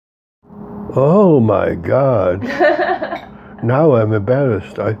Oh my God. Now I'm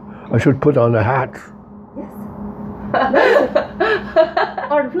embarrassed. I should put on a hat. Yes.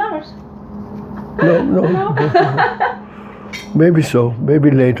 Or flowers. No. Maybe so.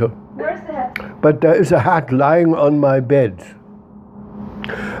 Maybe later. Where's the hat? But there is a hat lying on my bed.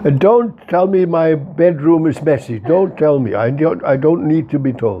 And don't tell me my bedroom is messy. Don't tell me. I don't need to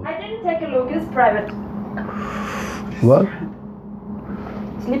be told. I didn't take a look. It's private. What?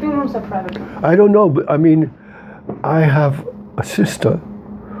 Sleeping rooms are private. I don't know, but I mean, I have a sister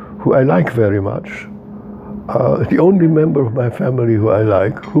who I like very much. The only member of my family who I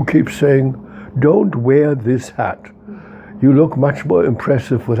like, who keeps saying, don't wear this hat. You look much more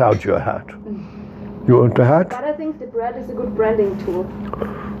impressive without your hat. You want the hat? But I think the bread is a good branding tool.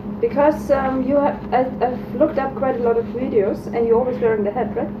 Because I've looked up quite a lot of videos and you're always wearing the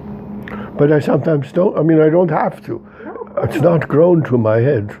hat, right? But I sometimes don't. I mean, I don't have to. No. It's not grown to my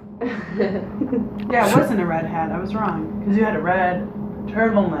head. Yeah, it wasn't a red hat. I was wrong. Because you had a red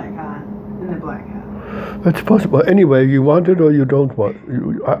turtleneck on and a black hat. That's possible. Anyway, you want it or you don't want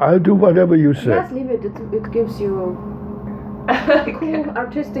it. I'll do whatever you say. Just leave it. It gives you a cool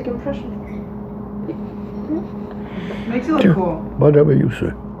artistic impression. Makes you look cool. Whatever you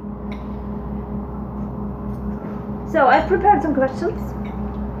say. So I've prepared some questions.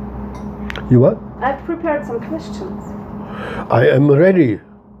 You what? I've prepared some questions. I am ready.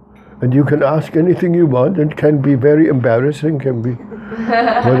 And you can ask anything you want. It can be very embarrassing, can be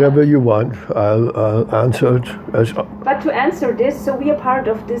whatever you want. I'll answer it as... But to answer this, so we are part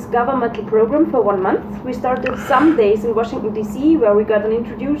of this governmental program for 1 month. We started some days in Washington, D.C., where we got an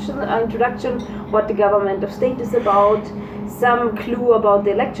introduction, what the government of state is about, some clue about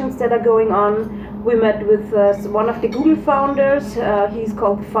the elections that are going on. We met with one of the Google founders. He's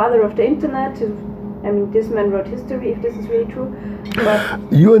called Father of the Internet. I mean, this man wrote history, if this is really true. But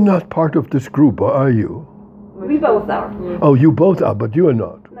you are not part of this group, or are you? we both are. Yeah. Oh, you both are, but you are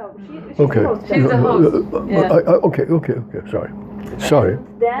not. No, she's Okay. the host. She's the host. Yeah. Okay, sorry.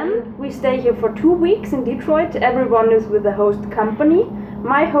 Then we stay here for 2 weeks in Detroit. Everyone is with the host company.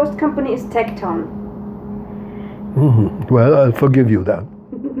 My host company is Tecton. Well, I'll forgive you that.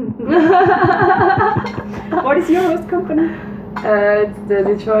 What is your host company? It's the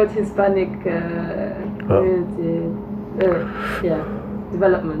Detroit Hispanic community,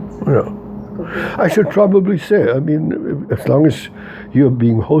 development. Yeah. I should probably say, I mean, as long as you're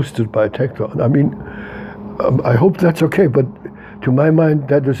being hosted by Tecton, I mean, I hope that's okay, but to my mind,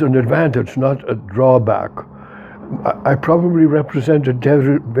 that is an advantage, not a drawback. I probably represent a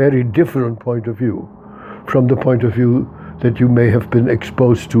very different point of view from the point of view that you may have been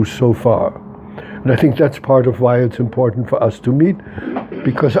exposed to so far. And I think that's part of why it's important for us to meet,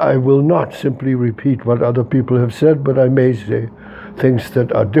 because I will not simply repeat what other people have said, but I may say things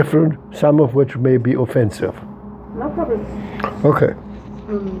that are different, some of which may be offensive. No problem. Okay.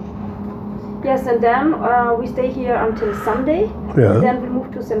 Yes, and then we stay here until Sunday. Yeah. Then we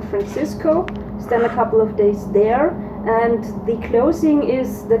move to San Francisco, spend a couple of days there, and the closing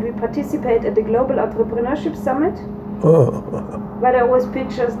is that we participate at the Global Entrepreneurship Summit, where there was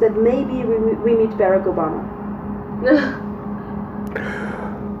pictures that maybe we meet Barack Obama.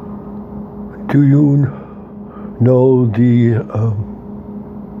 Do you know the...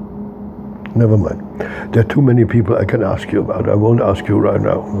 never mind. There are too many people I can ask you about. I won't ask you right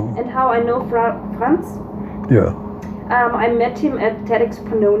now. And how I know Franz? Yeah. I met him at TEDx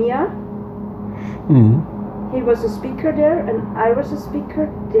Pannonia. He was a speaker there, and I was a speaker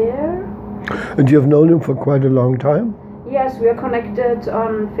there. And you've known him for quite a long time? Yes, we are connected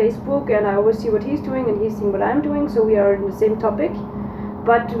on Facebook, and I always see what he's doing, and he's seeing what I'm doing, so we are in the same topic.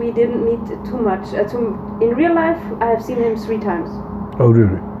 But we didn't meet too much. In real life, I have seen him 3 times. Oh,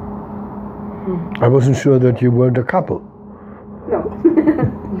 really? I wasn't sure that you weren't a couple. No.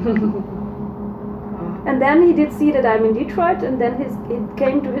 And then he did see that I'm in Detroit, and then it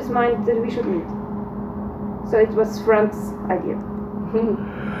came to his mind that we should meet. So it was Franz's idea.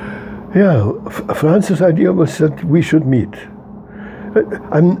 Yeah, Franz's idea was that we should meet.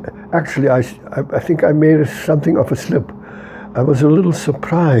 I think I made something of a slip. I was a little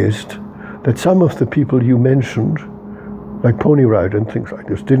surprised that some of the people you mentioned, like Pony Ride and things like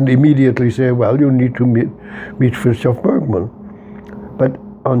this, didn't immediately say, well, you need to meet Frithjof Bergmann. But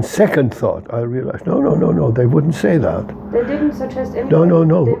on second thought, I realized, no, they wouldn't say that. They didn't suggest anything. No.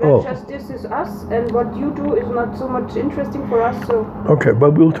 They were just, this is us, and what you do is not so much interesting for us, so... Okay,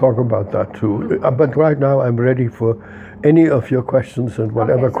 but we'll talk about that too. But right now, I'm ready for any of your questions and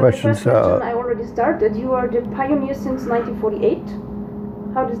whatever questions the first are. question I already started. You are the pioneer since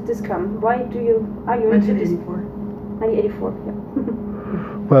 1948. How does this come? Why are you into this? 1984. 1984,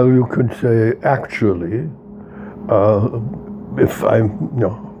 yeah. Well, you could say actually, if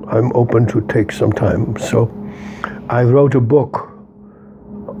I'm open to take some time. So I wrote a book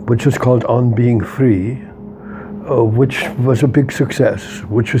which is called On Being Free, which was a big success,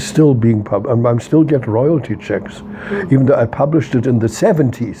 which is still being published. I'm still get royalty checks, even though I published it in the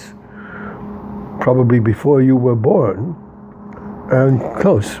 70s, probably before you were born, and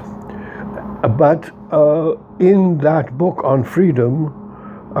close. But in that book on freedom,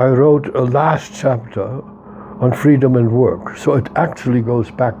 I wrote a last chapter on freedom and work. So it actually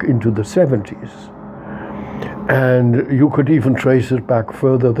goes back into the 70s. And you could even trace it back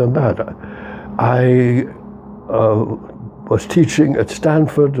further than that. I was teaching at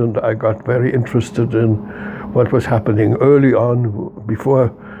Stanford, and I got very interested in what was happening early on,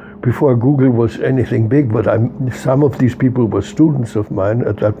 before Google was anything big, but some of these people were students of mine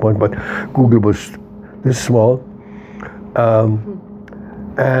at that point, but Google was this small.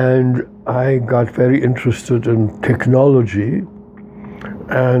 And I got very interested in technology,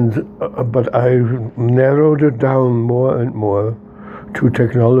 but I narrowed it down more and more to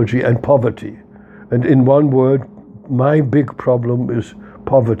technology and poverty. And in one word, my big problem is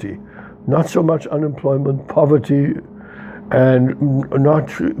poverty. Not so much unemployment, poverty, and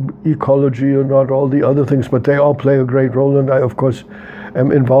not ecology and not all the other things, but they all play a great role. And I, of course,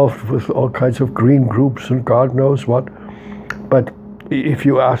 am involved with all kinds of green groups and God knows what. But if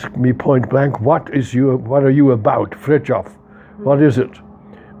you ask me point blank, what are you about, Frithjof? What is it?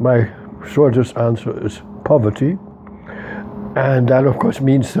 My shortest answer is poverty. And that, of course,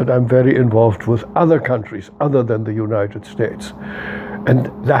 means that I'm very involved with other countries other than the United States. And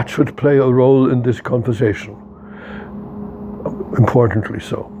that should play a role in this conversation, importantly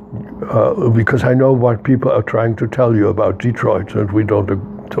so. Because I know what people are trying to tell you about Detroit, and we don't.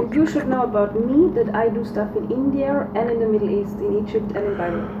 You should know about me that I do stuff in India and in the Middle East, in Egypt and in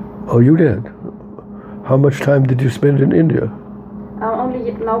Bahrain. Oh, you did? How much time did you spend in India?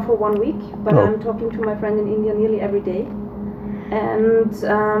 Only now for 1 week, but I'm talking to my friend in India nearly every day. And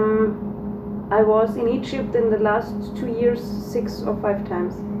I was in Egypt in the last 2 years 6 or 5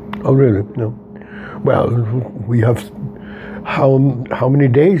 times. Oh, really? No. Well, we have. How many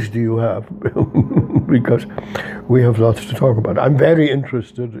days do you have? Because we have lots to talk about. I'm very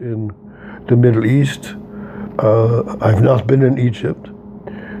interested in the Middle East. I've not been in Egypt,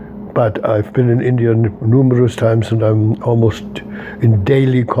 but I've been in India numerous times, and I'm almost in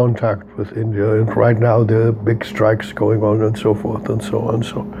daily contact with India. And right now there are big strikes going on and so forth and so on.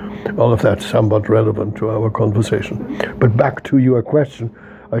 So all of that's somewhat relevant to our conversation. But back to your question,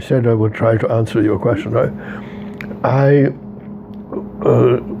 I said I would try to answer your question.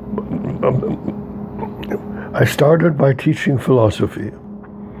 I started by teaching philosophy.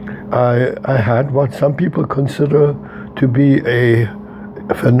 I had what some people consider to be a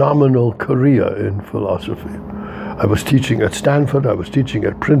phenomenal career in philosophy. I was teaching at Stanford, I was teaching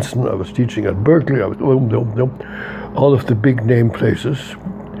at Princeton, I was teaching at Berkeley, all of the big name places.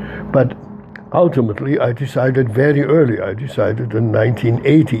 But ultimately, I decided very early, in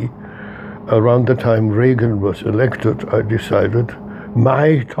 1980, around the time Reagan was elected, I decided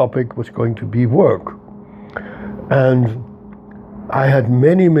my topic was going to be work. And I had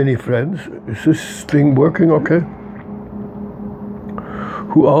many, many friends, is this thing working okay?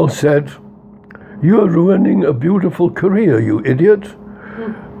 Who all said, "You're ruining a beautiful career, you idiot.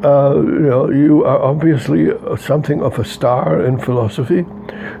 You are obviously something of a star in philosophy.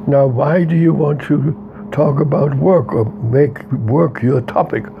 Now, why do you want to talk about work or make work your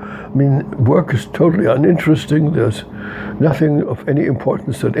topic? I mean, work is totally uninteresting. There's nothing of any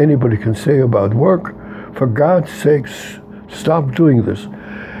importance that anybody can say about work. For God's sakes, stop doing this."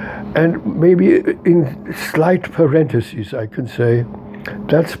 And maybe in slight parentheses, I can say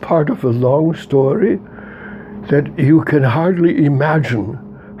that's part of a long story that you can hardly imagine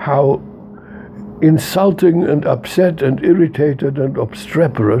how insulting and upset and irritated and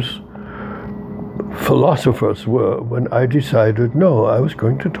obstreperous philosophers were when I decided, no, I was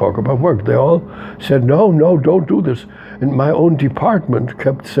going to talk about work. They all said, no, don't do this. And my own department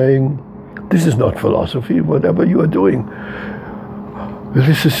kept saying, this is not philosophy, whatever you are doing.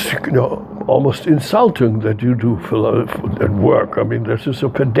 This is almost insulting that you do work. I mean, this is a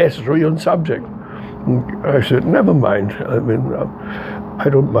pedestrian subject. I said, never mind. I mean, I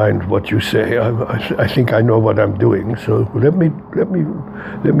don't mind what you say. I think I know what I'm doing. So let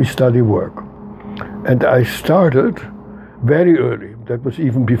me study work. And I started very early. That was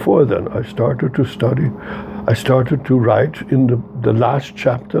even before then. I started to study. I started to write in the last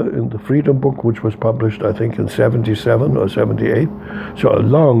chapter in the Freedom book, which was published, I think, in 77 or 78. So a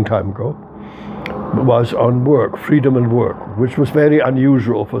long time ago. was on work, freedom and work, which was very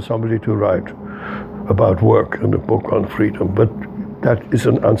unusual for somebody to write about work in a book on freedom. But that is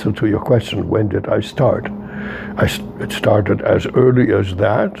an answer to your question. When did I start? It started as early as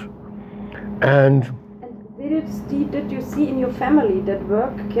that. And did you see in your family that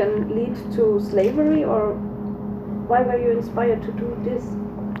work can lead to slavery, or why were you inspired to do this?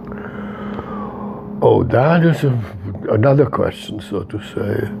 Oh, that is another question, so to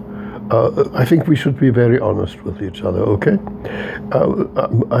say. I think we should be very honest with each other, okay?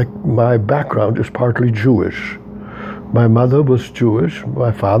 My background is partly Jewish. My mother was Jewish.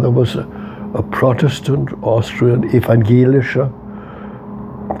 My father was a Protestant, Austrian, evangelischer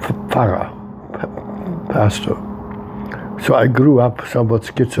Pfarrer, pastor. So I grew up somewhat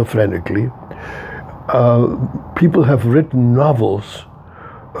schizophrenically. People have written novels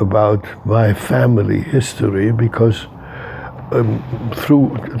about my family history because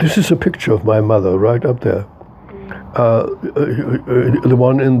this is a picture of my mother right up there, the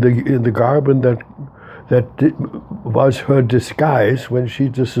one in the garment that was her disguise when she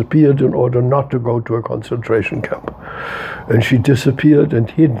disappeared in order not to go to a concentration camp, and she disappeared and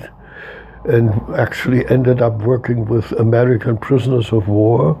hid, and actually ended up working with American prisoners of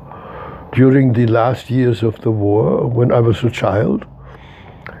war during the last years of the war when I was a child.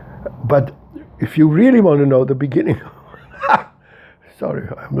 But if you really want to know the beginning, sorry,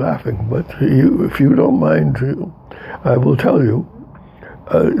 I'm laughing, but if you don't mind, I will tell you.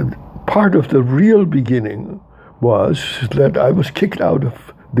 Part of the real beginning was that I was kicked out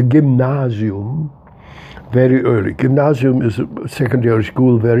of the gymnasium very early. Gymnasium is a secondary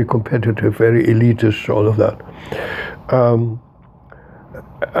school, very competitive, very elitist, all of that.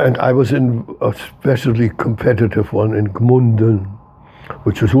 And I was in a especially competitive one in Gmunden,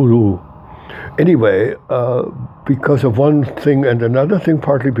 which is Ulu. Anyway, because of one thing and another thing,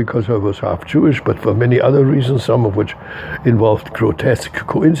 partly because I was half Jewish, but for many other reasons, some of which involved grotesque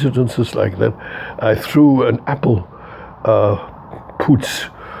coincidences like that, I threw an apple putz,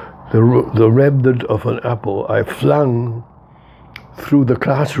 the remnant of an apple, I flung through the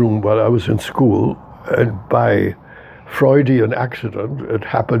classroom while I was in school, and by Freudian accident, it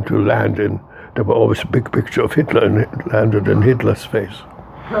happened to land in, there were always a big picture of Hitler, and it landed in Hitler's face.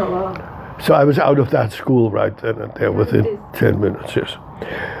 Oh, wow. So I was out of that school right then and there within 10 minutes, yes.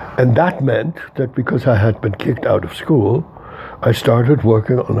 And that meant that because I had been kicked out of school, I started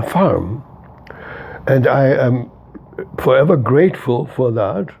working on a farm. And I am forever grateful for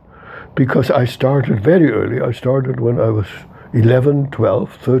that, because I started very early. I started when I was 11,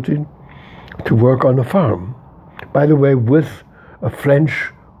 12, 13, to work on a farm. By the way, with a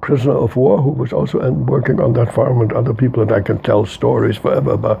French prisoner of war who was also working on that farm, and other people, and I can tell stories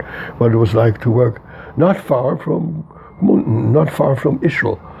forever about what it was like to work not far from Munden, not far from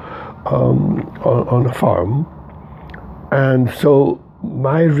Ischl, on a farm. And so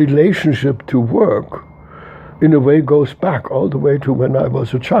my relationship to work in a way goes back all the way to when I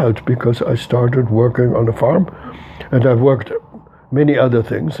was a child, because I started working on a farm, and I worked many other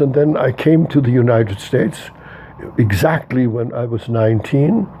things, and then I came to the United States exactly when I was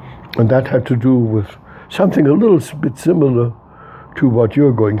 19, and that had to do with something a little bit similar to what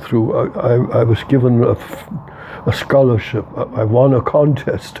you're going through. I was given a scholarship. I won a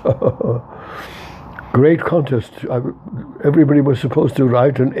contest, great contest. Everybody was supposed to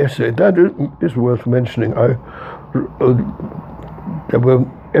write an essay. That is worth mentioning.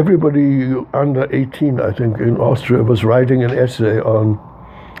 Everybody under 18, I think, in Austria was writing an essay on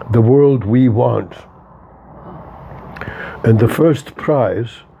the world we want. And the first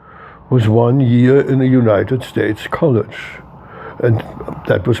prize was 1 year in a United States college. And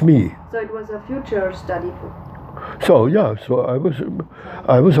that was me. So it was a future study. So yeah, so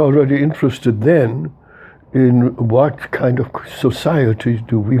I was already interested then in what kind of society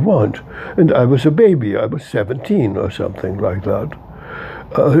do we want. And I was a baby, I was 17 or something like that.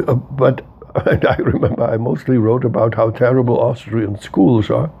 But and I remember I mostly wrote about how terrible Austrian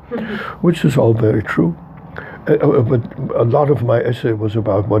schools are, which is all very true. But a lot of my essay was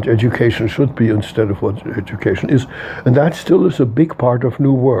about what education should be instead of what education is. And that still is a big part of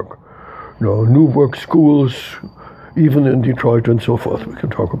NewWork. You know, NewWork schools, even in Detroit and so forth. We can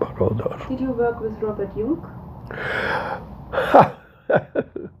talk about all that. Did you work with Robert Jung?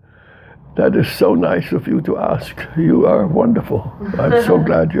 That is so nice of you to ask. You are wonderful. I'm so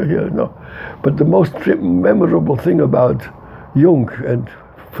glad you're here. No, but the most memorable thing about Jung and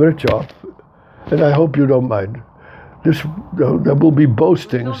Frithjof, and I hope you don't mind, there will be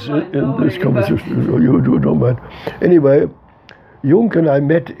boastings in this conversation. You don't mind. Anyway, Jung and I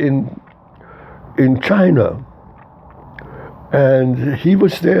met in China And he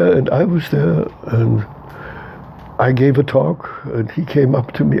was there and I was there, and I gave a talk, and he came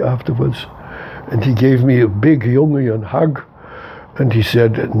up to me afterwards and he gave me a big Jungian hug, and he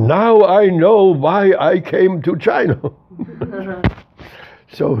said, "Now I know why I came to China."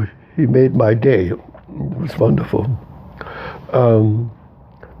 So he made my day. It was wonderful.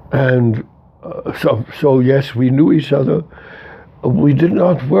 So yes, we knew each other. We did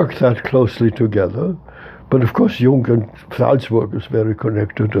not work that closely together, but of course Jung and Salzburg is very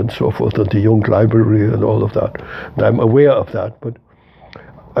connected and so forth, and the Jung Library and all of that. And I'm aware of that, but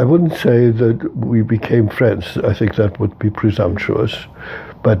I wouldn't say that we became friends. I think that would be presumptuous.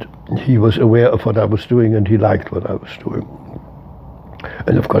 But he was aware of what I was doing and he liked what I was doing.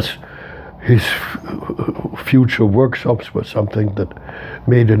 And of course, his future workshops were something that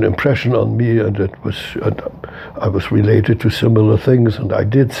made an impression on me, and I was related to similar things and I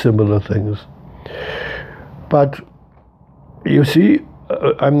did similar things. But you see,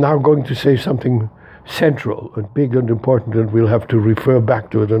 I'm now going to say something central and big and important, and we'll have to refer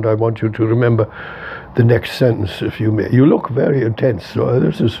back to it, and I want you to remember the next sentence, if you may. You look very intense, so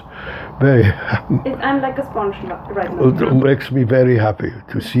this is very... I'm like a sponge right now. It makes me very happy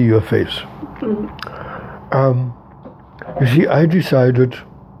to see your face. You see, I decided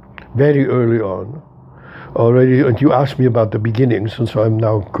very early on, already, and you asked me about the beginnings, and so I'm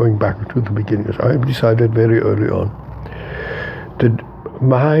now going back to the beginnings. I decided very early on that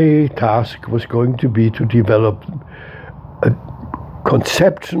my task was going to be to develop a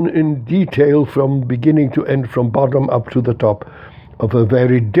conception in detail from beginning to end, from bottom up to the top, of a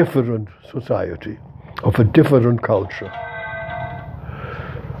very different society, of a different culture,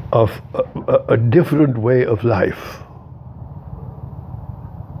 of a different way of life.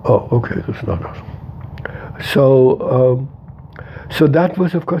 Oh, okay, that's not us. So that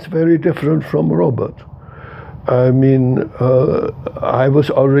was, of course, very different from Robert. I mean, I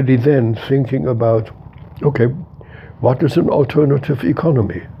was already then thinking about, okay, what is an alternative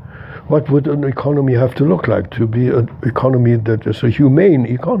economy? What would an economy have to look like to be an economy that is a humane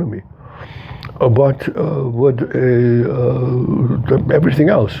economy? What would everything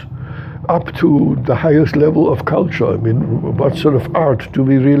else, up to the highest level of culture? I mean, what sort of art do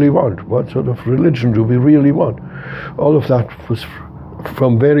we really want? What sort of religion do we really want? All of that was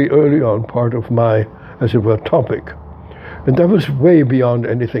from very early on part of my, as it were, topic. And that was way beyond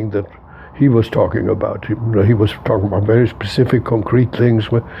anything that he was talking about. He was talking about very specific, concrete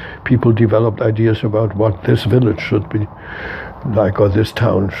things where people developed ideas about what this village should be like, or this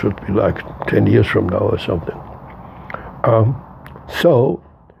town should be like 10 years from now or something. So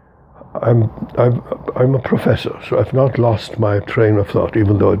I'm a professor, so I've not lost my train of thought,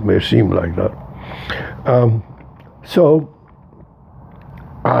 even though it may seem like that. So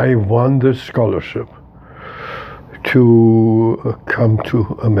I won this scholarship to come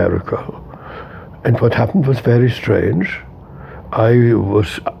to America. And what happened was very strange. I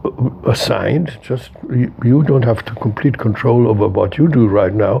was assigned, just, you don't have complete control over what you do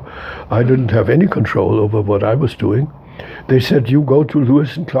right now. I didn't have any control over what I was doing. They said, you go to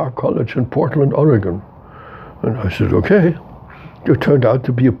Lewis and Clark College in Portland, Oregon. And I said, okay. It turned out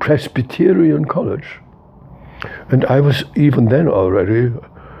to be a Presbyterian college. And I was even then already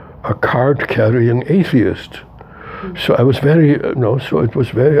a card-carrying atheist. So I was very, so it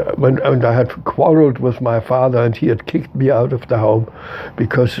was very, and I had quarreled with my father, and he had kicked me out of the home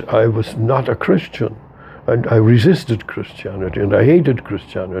because I was not a Christian. And I resisted Christianity, and I hated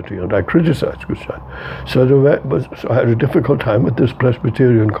Christianity, and I criticized Christianity. So I had a difficult time at this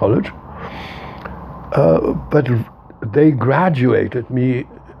Presbyterian college. But they graduated me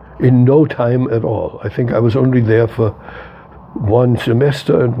in no time at all. I think I was only there for one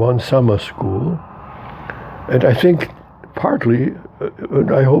semester and one summer school. And I think partly,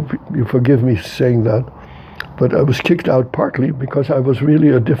 and I hope you forgive me saying that, but I was kicked out partly because I was really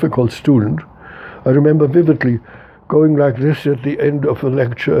a difficult student. I remember vividly going like this at the end of a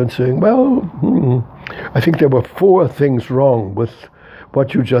lecture and saying, well, I think there were 4 things wrong with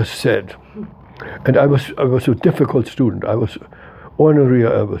what you just said. And I was a difficult student. I was ornery,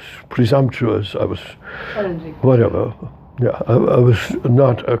 I was presumptuous, I was whatever. Yeah, I was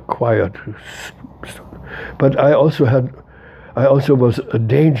not a quiet student. But I also was a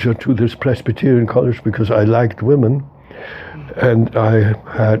danger to this Presbyterian college because I liked women, and I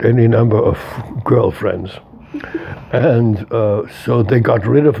had any number of girlfriends. And so they got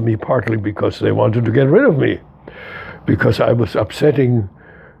rid of me partly because they wanted to get rid of me, because I was upsetting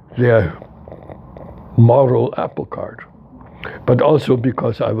their moral apple cart, but also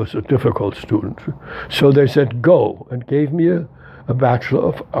because I was a difficult student. So they said, go, and gave me a Bachelor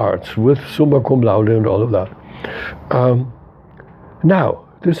of Arts with summa cum laude and all of that. Now,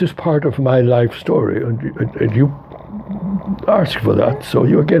 this is part of my life story, and you asked for that, so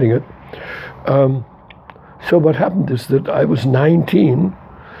you're getting it. So what happened is that I was 19,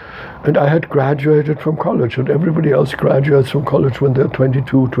 and I had graduated from college, and everybody else graduates from college when they're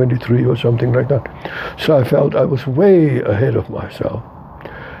 22, 23, or something like that. So I felt I was way ahead of myself.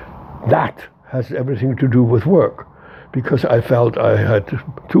 That has everything to do with work, because I felt I had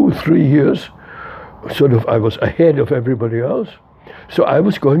 2, 3 years, sort of I was ahead of everybody else, so I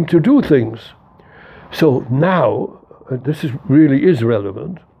was going to do things. So now, this really is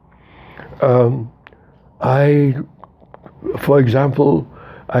relevant, for example,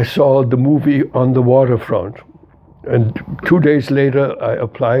 I saw the movie On the Waterfront, and 2 days later I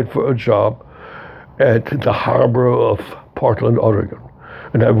applied for a job at the Harbor of Portland, Oregon.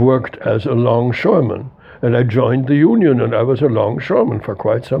 And I worked as a longshoreman, and I joined the union, and I was a longshoreman for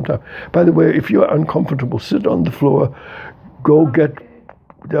quite some time. By the way, if you're uncomfortable, sit on the floor, go get,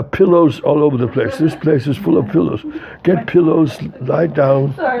 there are pillows all over the place. This place is full of pillows. Get pillows, lie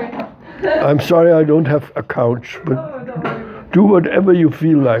down. Sorry. I'm sorry I don't have a couch, but do whatever you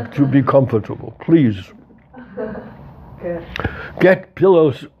feel like to be comfortable, please. Good. Get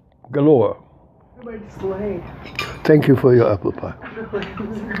pillows galore. Slay. Thank you for your apple pie.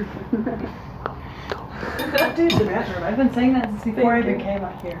 Dude, the bathroom. I've been saying that since before I even came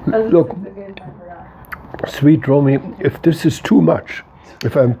up here. Look, sweet Romy, if this is too much,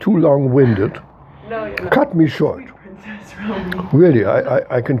 if I'm too long-winded, No, you're not. cut me short. Princess Romy. Really,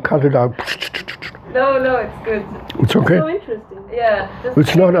 I can cut it out. No, it's good. It's okay. So interesting. Yeah. just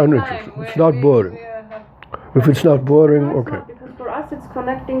It's not take your uninteresting. time. It's not boring. have- If it's not boring, No, it's okay. not, because for us it's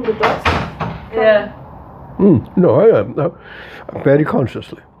connecting the dots. Yeah. No, I am. No, very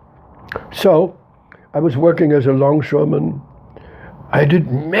consciously. So, I was working as a longshoreman. I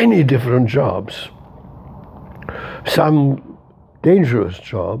did many different jobs. Some dangerous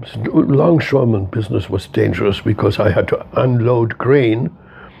jobs. Longshoreman business was dangerous because I had to unload grain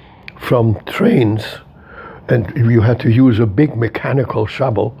from trains, and you had to use a big mechanical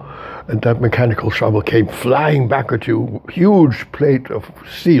shovel, and that mechanical shovel came flying back at you, huge plate of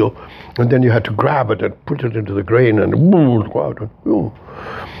steel, and then you had to grab it and put it into the grain, and boom, go out.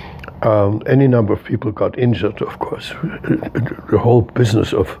 Any number of people got injured, of course. The whole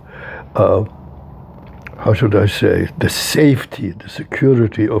business of, how should I say, the safety, the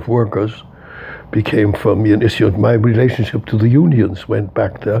security of workers became for me an issue. And my relationship to the unions went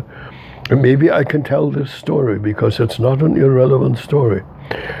back there. And maybe I can tell this story because it's not an irrelevant story.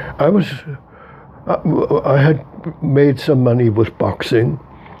 I had made some money with boxing,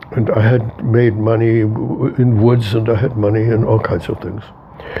 and I had made money in woods, and I had money in all kinds of things.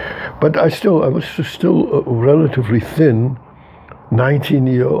 But I was still a relatively thin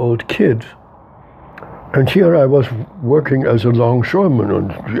 19-year-old kid. And here I was working as a longshoreman,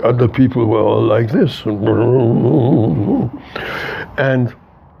 and the other people were all like this. And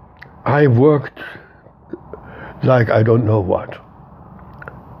I worked like I don't know what.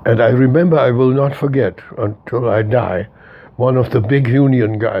 And I remember, I will not forget until I die, one of the big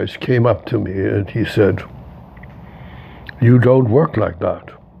union guys came up to me and he said, "You don't work like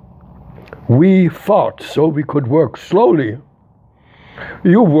that. We fought so we could work slowly.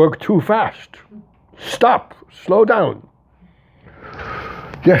 You work too fast. Stop, slow down."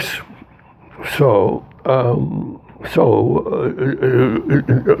 Yes, so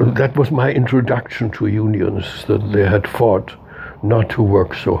that was my introduction to unions, that they had fought not to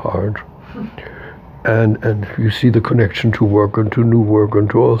work so hard. And you see the connection to work and to NewWork and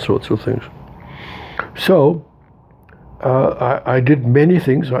to all sorts of things. So I did many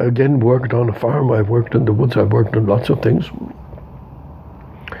things. I again worked on a farm, I worked in the woods, I worked on lots of things.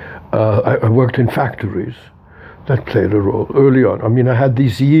 I worked in factories. That played a role early on. I mean, I had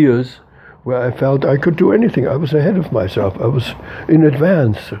these years where I felt I could do anything. I was ahead of myself. I was in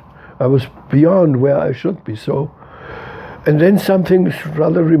advance. I was beyond where I should be. So, and then something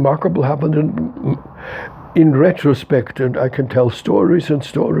rather remarkable happened in retrospect, and I can tell stories and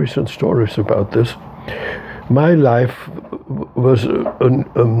stories and stories about this. My life was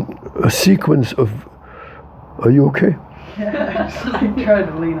a sequence of. Are you okay? Yeah, I tried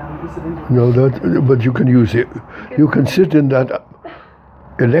to lean on this. No, but you can use it. You can sit in that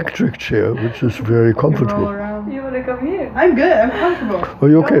electric chair, which is very comfortable. Roll around. You want to come here? I'm good. I'm comfortable. Are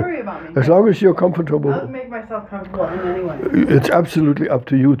you okay? Don't worry about me. As long as you're comfortable. I'll make myself comfortable in any way. It's absolutely up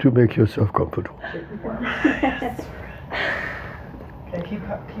to you to make yourself comfortable. Okay, keep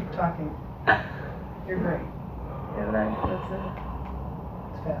talking. You're great.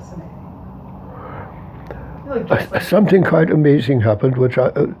 It's fascinating. You look just like Something quite amazing happened, which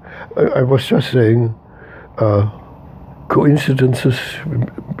I was just saying. coincidences,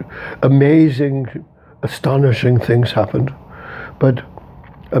 amazing, astonishing things happened. But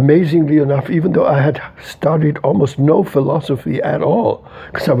amazingly enough, even though I had studied almost no philosophy at all,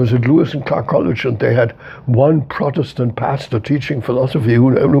 because I was at Lewis and Clark College and they had one Protestant pastor teaching philosophy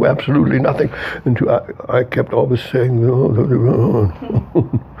who knew absolutely nothing, and I kept always saying, no,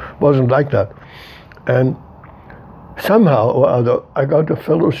 wasn't like that. And somehow or other, I got a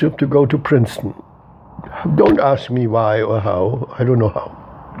fellowship to go to Princeton. Don't ask me why or how, I don't know how.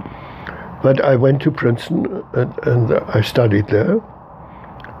 But I went to Princeton and I studied there.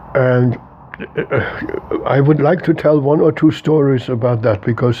 And I would like to tell one or two stories about that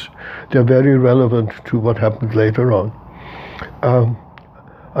because they're very relevant to what happened later on.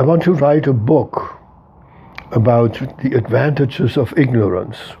 I want to write a book about the advantages of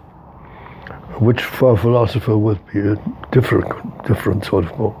ignorance, which for a philosopher would be a different sort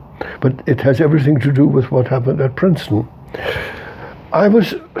of book. But it has everything to do with what happened at Princeton. I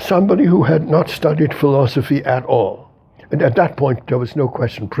was somebody who had not studied philosophy at all. And at that point, there was no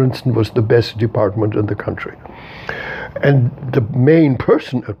question, Princeton was the best department in the country. And the main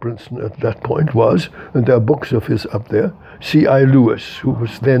person at Princeton at that point was, and there are books of his up there, C.I. Lewis, who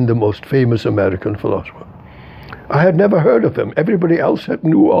was then the most famous American philosopher. I had never heard of him. Everybody else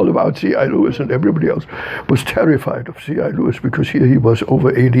knew all about C.I. Lewis, and everybody else was terrified of C.I. Lewis because here he was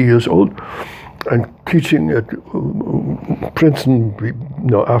over 80 years old and teaching at Princeton,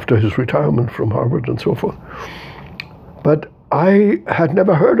 after his retirement from Harvard and so forth. But I had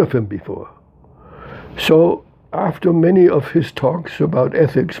never heard of him before. So after many of his talks about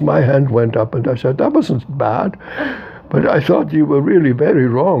ethics, my hand went up and I said, that wasn't bad, but I thought you were really very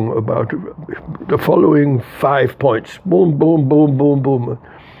wrong about the following 5 points. Boom, boom, boom, boom, boom.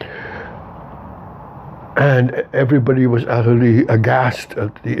 And everybody was utterly aghast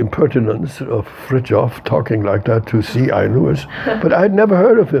at the impertinence of Frithjof talking like that to C.I. Lewis. But I'd never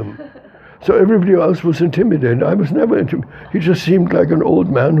heard of him. So everybody else was intimidated. I was never intimidated. He just seemed like an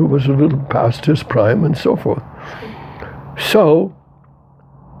old man who was a little past his prime and so forth. So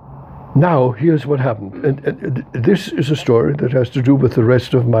now here's what happened. And this is a story that has to do with the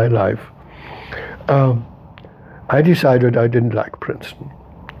rest of my life. I decided I didn't like Princeton.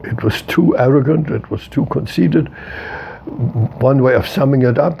 It was too arrogant, it was too conceited. One way of summing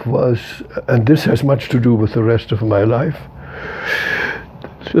it up was, and this has much to do with the rest of my life,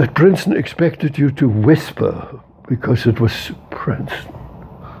 that Princeton expected you to whisper because it was Princeton.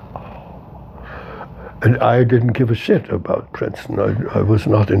 And I didn't give a shit about Princeton. I was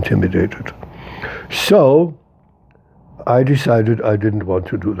not intimidated. So I decided I didn't want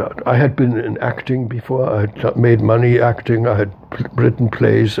to do that. I had been in acting before. I had made money acting. I had written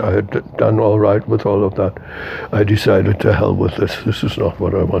plays. I had done all right with all of that. I decided to hell with this. This is not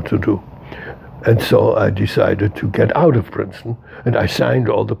what I want to do. And so I decided to get out of Princeton, and I signed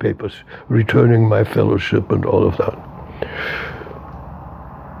all the papers, returning my fellowship and all of that.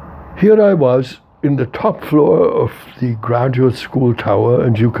 Here I was in the top floor of the graduate school tower,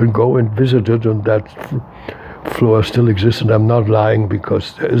 and you can go and visit it, and that floor still exists, and I'm not lying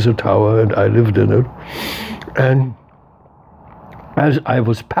because there is a tower and I lived in it. And as I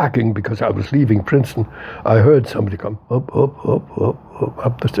was packing, because I was leaving Princeton, I heard somebody come up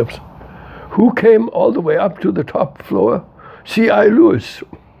the steps. Who came all the way up to the top floor? C.I. Lewis.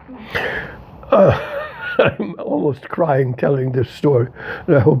 I'm almost crying telling this story,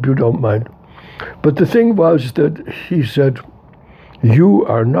 and I hope you don't mind. But the thing was that he said, you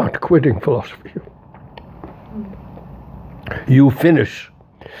are not quitting philosophy. You finish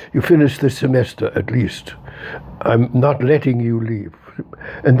this semester at least. I'm not letting you leave.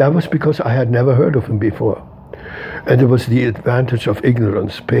 And that was because I had never heard of him before. And it was the advantage of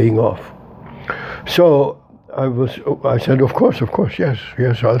ignorance paying off. So I said, of course, yes,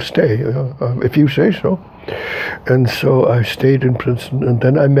 I'll stay, if you say so. And so I stayed in Princeton, and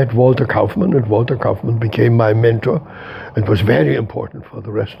then I met Walter Kaufmann, and Walter Kaufmann became my mentor and was very important for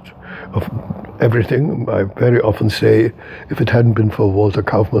the rest of everything. I very often say, if it hadn't been for Walter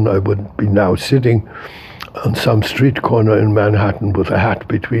Kaufmann, I would be now sitting on some street corner in Manhattan with a hat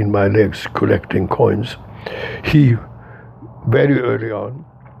between my legs collecting coins. He, very early on,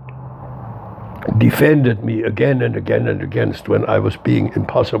 defended me again and again and against when I was being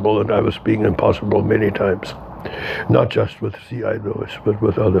impossible, and I was being impossible many times. Not just with C.I. Lewis, but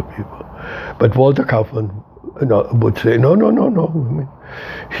with other people. But Walter Kaufmann would say, no. I mean,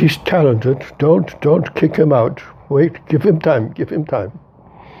 he's talented. Don't kick him out. Wait, give him time.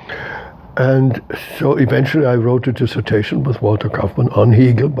 And so eventually I wrote a dissertation with Walter Kaufmann on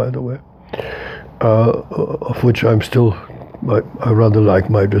Hegel, by the way, of which I'm still, I rather like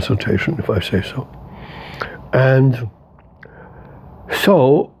my dissertation, if I say so. And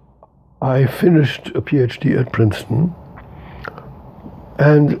So I finished a PhD at Princeton,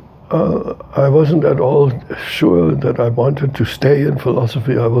 and I wasn't at all sure that I wanted to stay in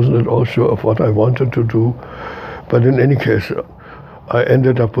philosophy. I wasn't at all sure of what I wanted to do. But in any case, I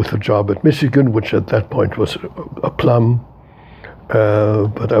ended up with a job at Michigan, which at that point was a plum.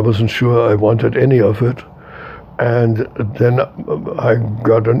 But I wasn't sure I wanted any of it. And then I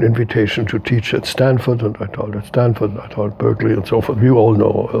got an invitation to teach at Stanford, and I taught at Stanford, I taught Berkeley, and so forth. You all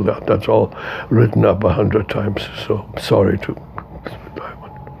know all that. That's all written up 100 times, so sorry to...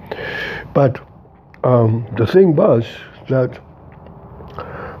 But the thing was that,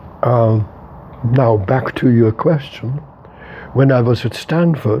 now back to your question, when I was at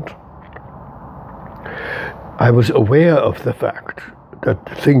Stanford, I was aware of the fact that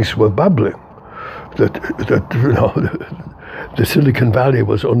things were bubbling, that you know, the Silicon Valley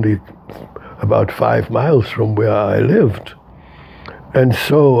was only about 5 miles from where I lived. And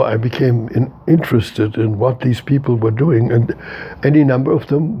so I became interested in what these people were doing, and any number of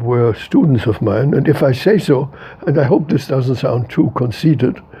them were students of mine. And if I say so, and I hope this doesn't sound too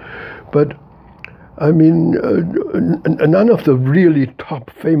conceited, but I mean, none of the really top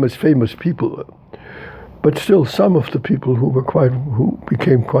famous people, but still some of the people who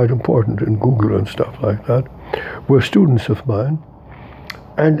became quite important in Google and stuff like that, were students of mine.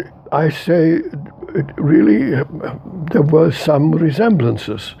 And I say, it really, there were some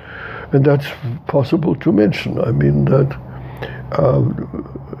resemblances, and that's possible to mention. I mean, that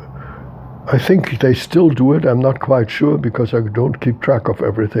I think they still do it. I'm not quite sure because I don't keep track of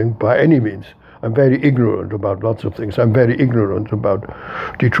everything by any means. I'm very ignorant about lots of things. I'm very ignorant about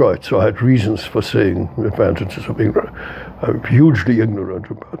Detroit, so I had reasons for saying advantages of ignorance. I'm hugely ignorant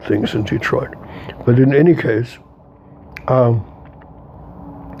about things in Detroit. But in any case,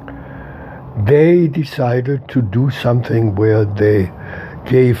 they decided to do something where they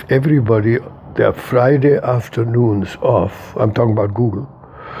gave everybody their Friday afternoons off. I'm talking about Google.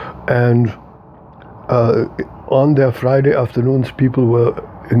 And on their Friday afternoons, people were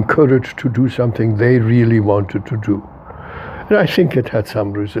encouraged to do something they really wanted to do. And I think it had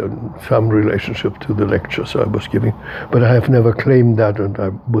some relationship to the lectures I was giving, but I have never claimed that, and I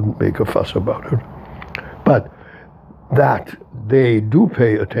wouldn't make a fuss about it. But that they do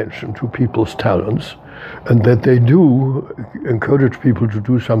pay attention to people's talents, and that they do encourage people to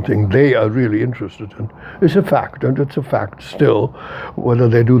do something they are really interested in, is a fact, and it's a fact still. Whether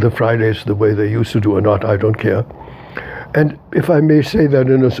they do the Fridays the way they used to do or not, I don't care. And if I may say that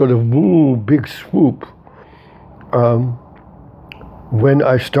in a sort of big swoop, when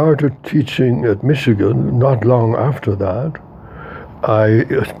I started teaching at Michigan, not long after that, I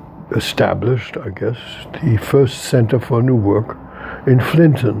established, I guess, the first Center for NewWork in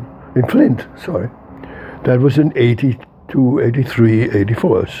Flint. That was in 82, 83,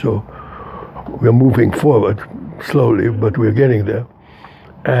 84. So we're moving forward slowly, but we're getting there.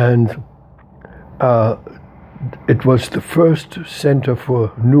 And it was the first Center for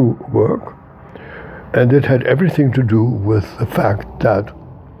NewWork, and it had everything to do with the fact that